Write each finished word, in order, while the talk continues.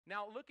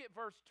Now look at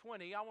verse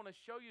 20. I want to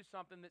show you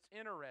something that's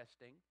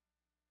interesting,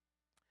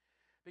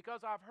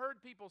 because I've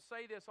heard people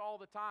say this all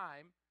the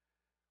time.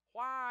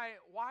 Why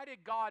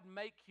did God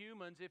make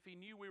humans if He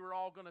knew we were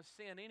all going to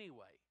sin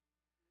anyway?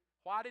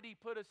 Why did He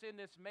put us in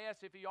this mess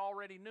if He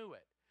already knew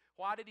it?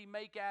 Why did He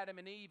make Adam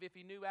and Eve if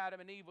He knew Adam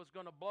and Eve was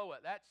going to blow it?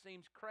 That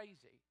seems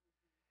crazy.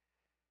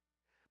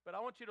 But I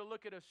want you to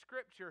look at a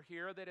scripture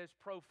here that is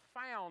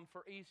profound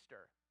for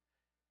Easter.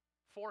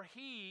 For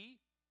He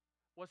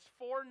was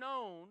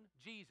foreknown,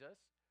 Jesus,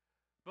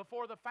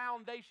 before the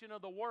foundation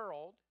of the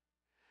world,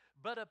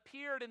 but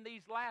appeared in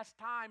these last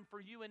times for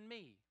you and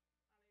me.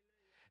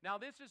 Now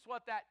this is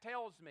what that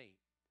tells me.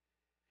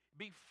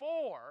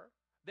 Before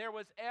there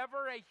was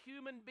ever a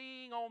human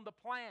being on the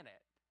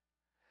planet,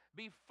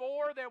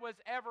 before there was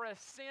ever a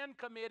sin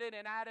committed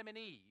in Adam and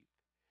Eve,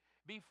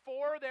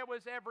 before there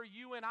was ever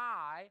you and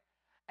I,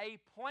 a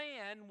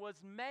plan was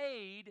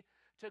made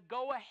to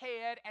go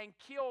ahead and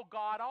kill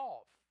God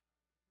off.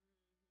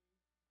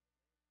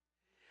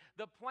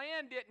 The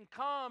plan didn't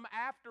come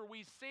after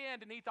we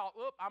sinned and He thought,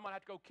 "Oop, I'm going to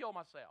have to go kill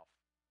myself."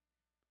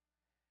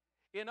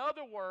 In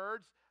other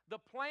words, the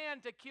plan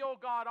to kill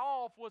God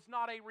off was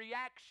not a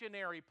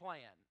reactionary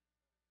plan.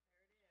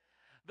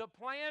 The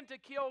plan to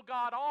kill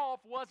God off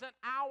wasn't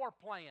our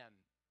plan.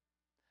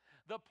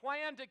 The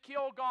plan to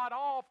kill God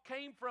off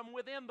came from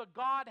within the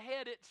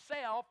Godhead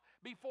itself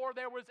before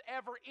there was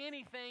ever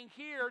anything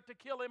here to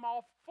kill Him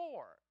off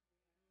for.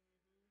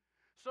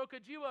 So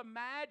could you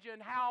imagine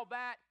how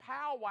that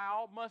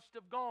powwow must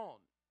have gone?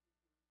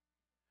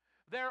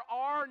 There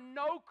are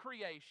no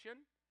creation.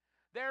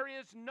 There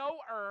is no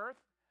earth,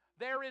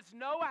 there is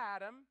no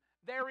Adam,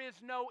 there is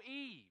no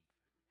Eve.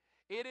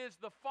 It is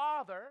the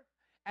Father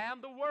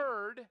and the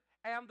Word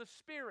and the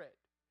Spirit.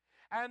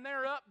 And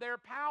they're up there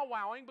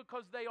powwowing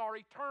because they are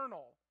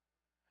eternal.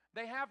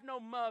 They have no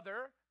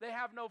mother, they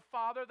have no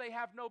father, they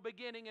have no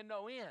beginning and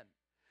no end.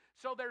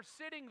 So they're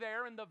sitting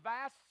there in the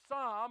vast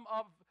sum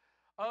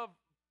of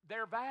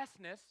their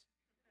vastness,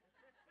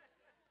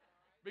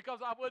 because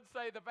I would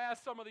say the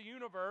vast sum of the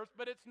universe,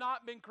 but it's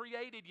not been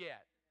created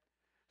yet.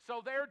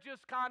 So they're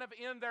just kind of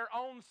in their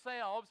own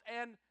selves,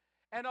 and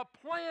a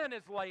plan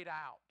is laid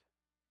out.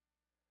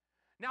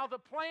 Now the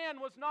plan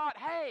was not,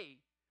 hey,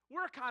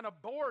 we're kind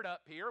of bored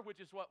up here, which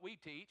is what we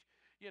teach,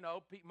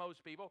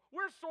 most people.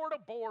 We're sort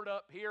of bored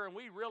up here and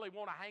we really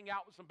want to hang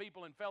out with some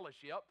people in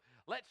fellowship.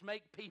 Let's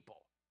make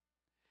people.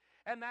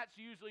 And that's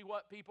usually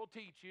what people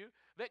teach you,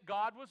 that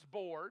God was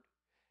bored.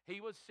 He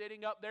was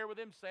sitting up there with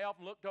Himself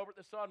and looked over at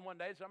the sun one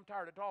day and said, "I'm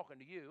tired of talking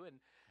to you."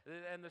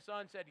 And the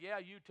son said, "Yeah,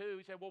 you too."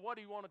 He said, "Well, what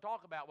do you want to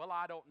talk about?" "Well,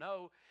 I don't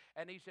know."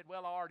 And he said,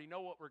 "Well, I already know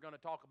what we're going to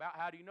talk about."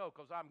 "How do you know?"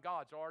 "Because I'm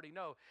God, so I already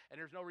know. And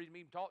there's no reason to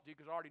even talk to you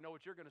because I already know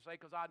what you're going to say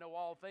because I know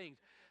all things."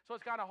 So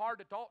it's kind of hard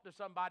to talk to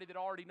somebody that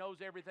already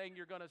knows everything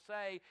you're going to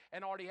say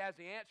and already has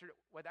the answer.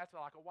 Well, that's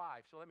like a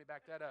wife. So let me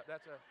back that up.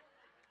 That's a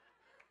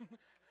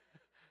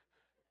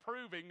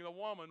proving the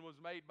woman was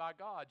made by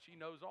God. She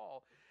knows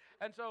all.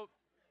 And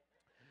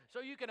so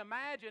you can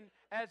imagine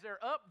as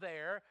they're up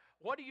there,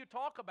 what do you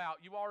talk about?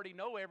 You already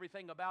know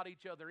everything about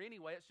each other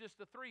anyway. It's just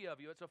the three of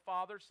you. It's a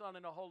Father, Son,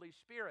 and a Holy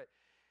Spirit.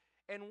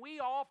 And we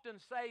often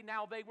say,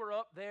 now they were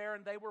up there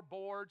and they were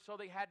bored, so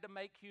they had to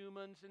make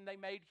humans, and they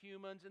made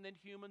humans, and then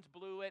humans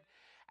blew it,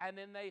 and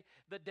then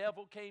the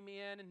devil came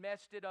in and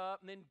messed it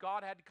up, and then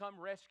God had to come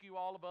rescue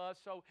all of us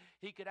so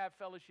He could have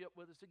fellowship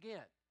with us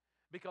again.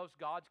 Because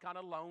God's kind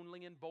of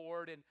lonely and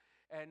bored,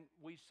 and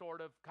we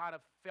sort of kind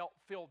of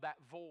filled that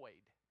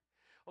void.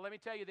 Well, let me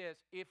tell you this.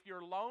 If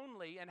you're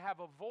lonely and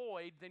have a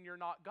void, then you're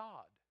not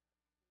God.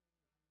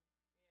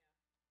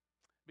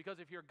 Because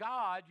if you're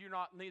God, you're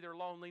not neither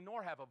lonely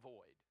nor have a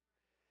void.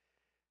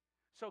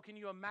 So can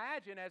you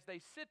imagine as they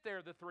sit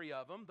there, the three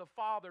of them, the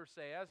Father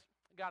says,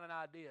 "I got an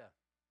idea."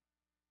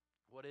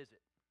 "What is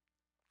it?"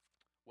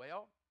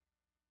 "Well,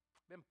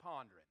 been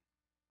pondering."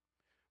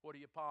 "What are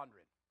you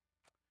pondering?"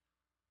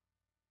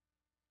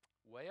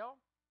 "Well,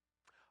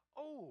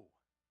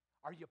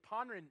 are you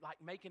pondering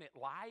like making it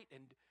light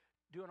and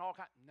doing all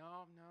kinds?"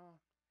 No.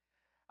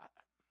 I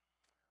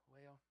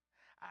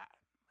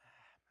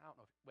don't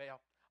know.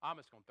 Well, I'm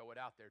just going to throw it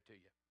out there to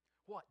you.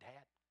 "What,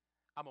 Dad?"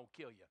 "I'm going to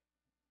kill you."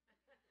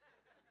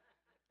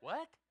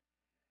 "What?"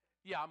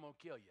 "Yeah, I'm going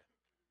to kill you."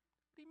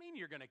 "What do you mean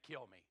you're going to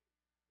kill me?"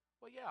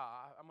 "Well,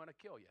 yeah, I'm going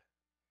to kill you."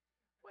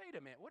 "Wait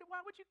a minute.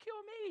 Why would you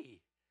kill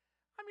me?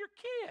 I'm your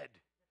kid.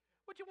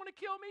 What do you want to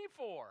kill me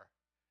for?"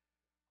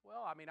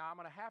 "Well, I mean, I'm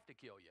going to have to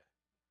kill you."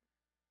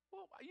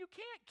 "Well, you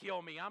can't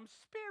kill me. I'm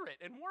spirit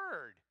and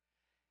word.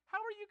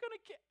 How are you going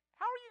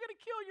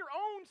to kill your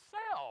own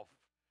self?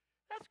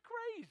 That's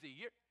crazy.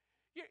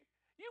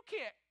 You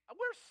can't.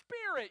 We're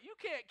spirit. You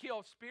can't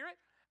kill spirit."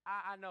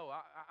 I know.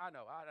 I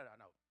know.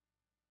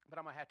 But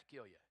I'm going to have to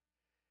kill you."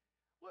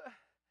 "Well,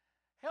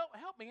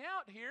 help me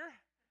out here.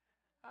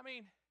 I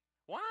mean,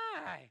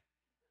 why?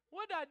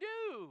 What did I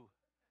do?"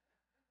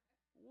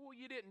 "Well,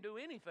 you didn't do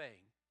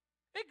anything."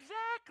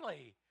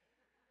 "Exactly.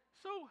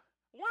 So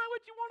why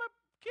would you want to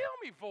kill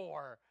me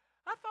for?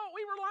 I thought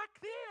we were like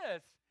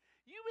this.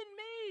 You and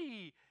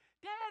me,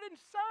 Dad and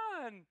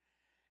Son.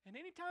 And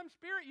anytime,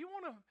 Spirit, you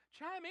want to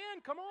chime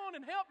in, come on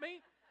and help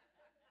me.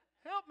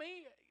 Help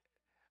me.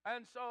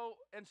 And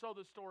so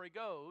the story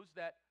goes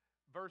that,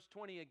 verse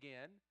 20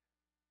 again,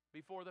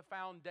 before the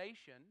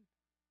foundation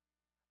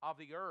of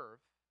the earth,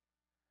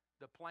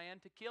 the plan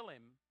to kill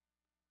him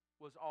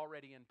was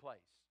already in place.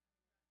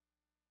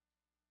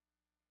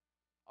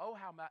 Oh,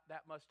 how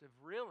that must have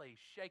really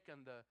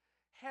shaken the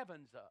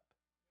heavens up.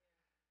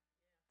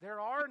 There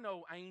are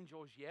no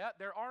angels yet.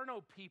 There are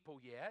no people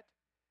yet.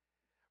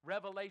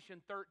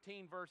 Revelation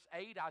 13, verse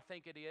 8, I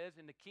think it is,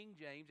 in the King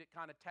James, it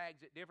kind of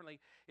tags it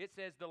differently. It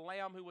says, the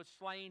Lamb who was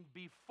slain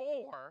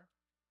before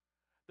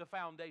the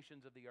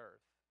foundations of the earth.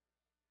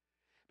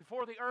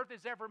 Before the earth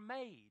is ever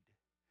made.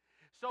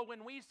 So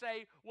when we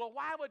say, well,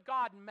 why would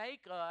God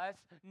make us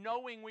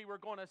knowing we were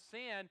going to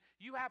sin?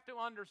 You have to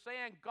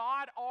understand,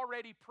 God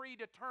already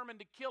predetermined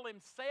to kill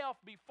himself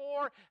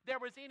before there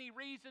was any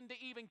reason to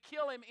even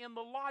kill him in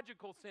the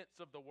logical sense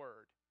of the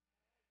word.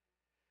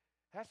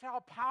 That's how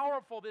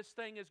powerful this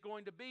thing is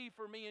going to be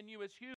for me and you as humans.